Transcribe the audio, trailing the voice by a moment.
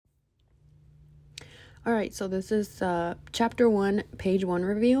All right, so this is Chapter 1, Page 1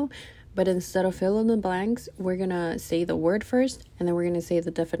 review, but instead of fill in the blanks, we're going to say the word first, and then we're going to say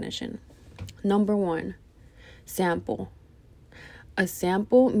the definition. Number 1, sample. A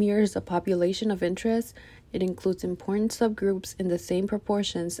sample mirrors a population of interest. It includes important subgroups in the same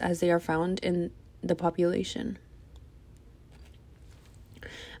proportions as they are found in the population.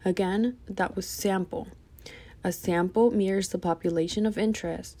 Again, that was sample. A sample mirrors the population of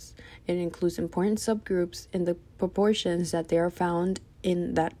interests. It includes important subgroups in the proportions that they are found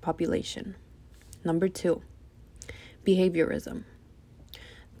in that population. Number 2, behaviorism.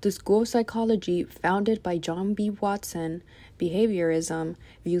 The school of psychology founded by John B. Watson, behaviorism,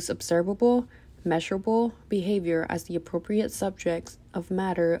 views observable, measurable behavior as the appropriate subjects of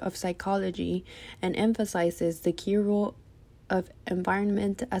matter of psychology and emphasizes the key role of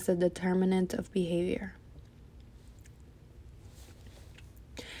environment as a determinant of behavior.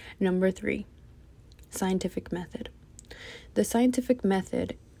 Number 3, scientific method. The scientific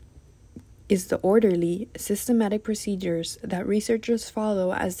method is the orderly, systematic procedures that researchers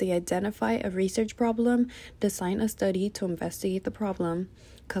follow as they identify a research problem, design a study to investigate the problem,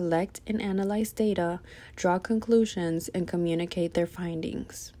 collect and analyze data, draw conclusions, and communicate their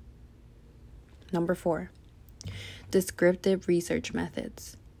findings. Number 4, descriptive research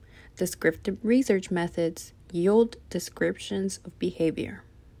methods. Descriptive research methods yield descriptions of behavior.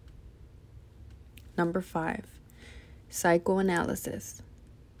 Number 5, psychoanalysis.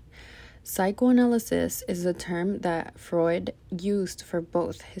 Psychoanalysis is a term that Freud used for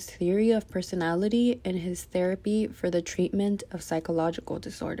both his theory of personality and his therapy for the treatment of psychological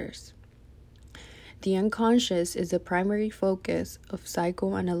disorders. The unconscious is the primary focus of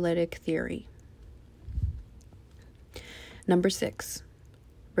psychoanalytic theory. Number 6,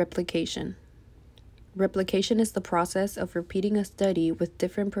 replication. Replication is the process of repeating a study with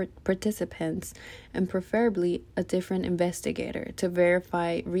different participants and preferably a different investigator to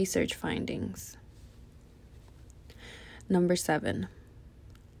verify research findings. Number 7,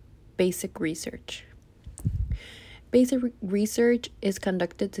 basic research. Basic research is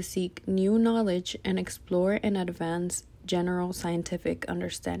conducted to seek new knowledge and explore and advance general scientific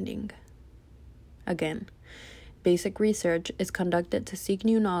understanding. Again, basic research is conducted to seek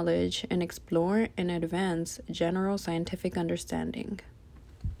new knowledge and explore and advance general scientific understanding.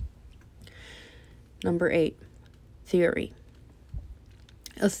 Number 8, theory.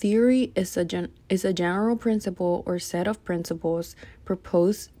 A theory is a general principle or set of principles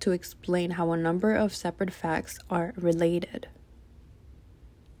proposed to explain how a number of separate facts are related.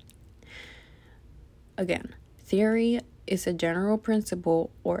 Again, theory is a general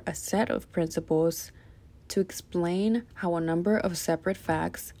principle or a set of principles to explain how a number of separate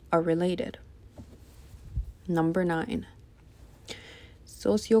facts are related. Number 9,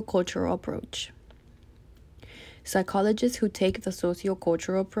 sociocultural approach. Psychologists who take the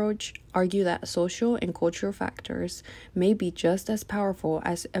sociocultural approach argue that social and cultural factors may be just as powerful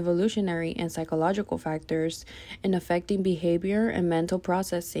as evolutionary and psychological factors in affecting behavior and mental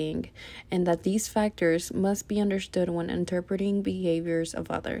processing, and that these factors must be understood when interpreting behaviors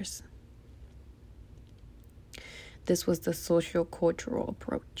of others. This was the sociocultural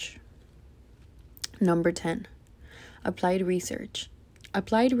approach. Number 10, applied research.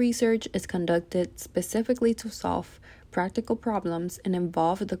 Applied research is conducted specifically to solve practical problems and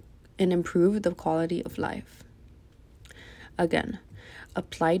improve the quality of life. Again,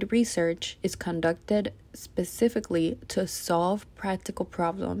 applied research is conducted specifically to solve practical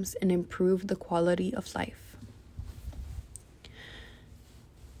problems and improve the quality of life.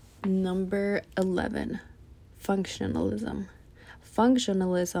 Number 11, functionalism.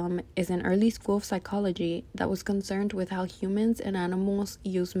 Functionalism is an early school of psychology that was concerned with how humans and animals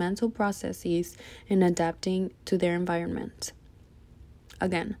use mental processes in adapting to their environment.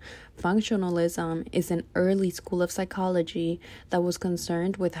 Again, functionalism is an early school of psychology that was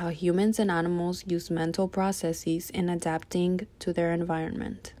concerned with how humans and animals use mental processes in adapting to their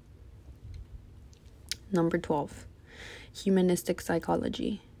environment. Number 12, humanistic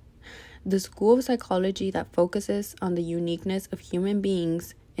psychology. The school of psychology that focuses on the uniqueness of human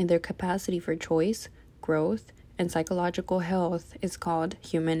beings and their capacity for choice, growth, and psychological health is called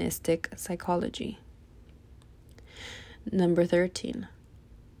humanistic psychology. Number 13,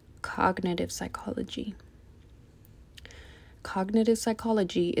 cognitive psychology. Cognitive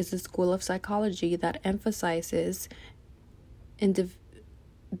psychology is a school of psychology that emphasizes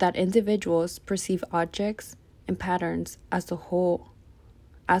that individuals perceive objects and patterns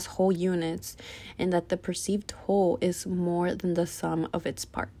as whole units, and that the perceived whole is more than the sum of its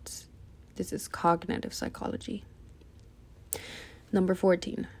parts. This is cognitive psychology. Number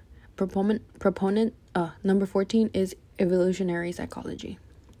 14, Number 14 is evolutionary psychology.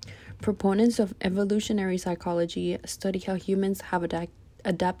 Proponents of evolutionary psychology study how humans have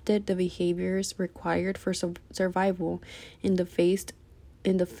adapted the behaviors required for survival in the face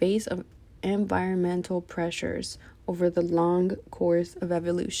of environmental pressures over the long course of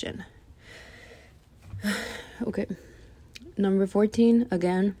evolution. Okay. Number 14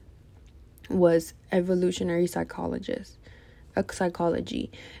 again was evolutionary psychology,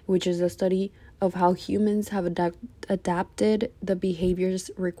 which is a study of how humans have adapted the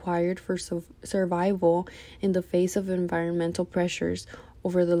behaviors required for survival in the face of environmental pressures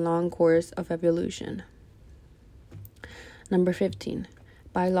over the long course of evolution. Number 15,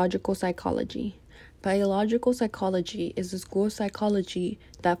 biological psychology. Biological psychology is a school of psychology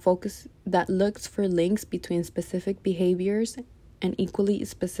that looks for links between specific behaviors and equally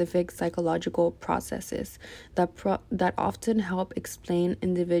specific psychological processes that often help explain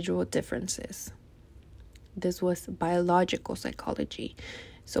individual differences. This was biological psychology.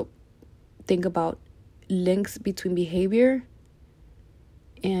 So think about links between behavior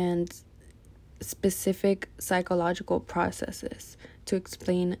and specific psychological processes to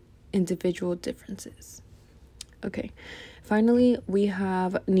explain individual differences. Okay, finally, we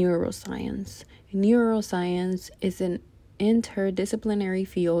have neuroscience. Neuroscience is an interdisciplinary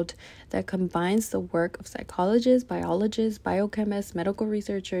field that combines the work of psychologists, biologists, biochemists, medical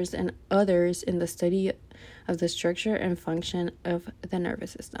researchers, and others in the study of the structure and function of the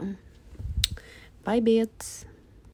nervous system. Bye, bits.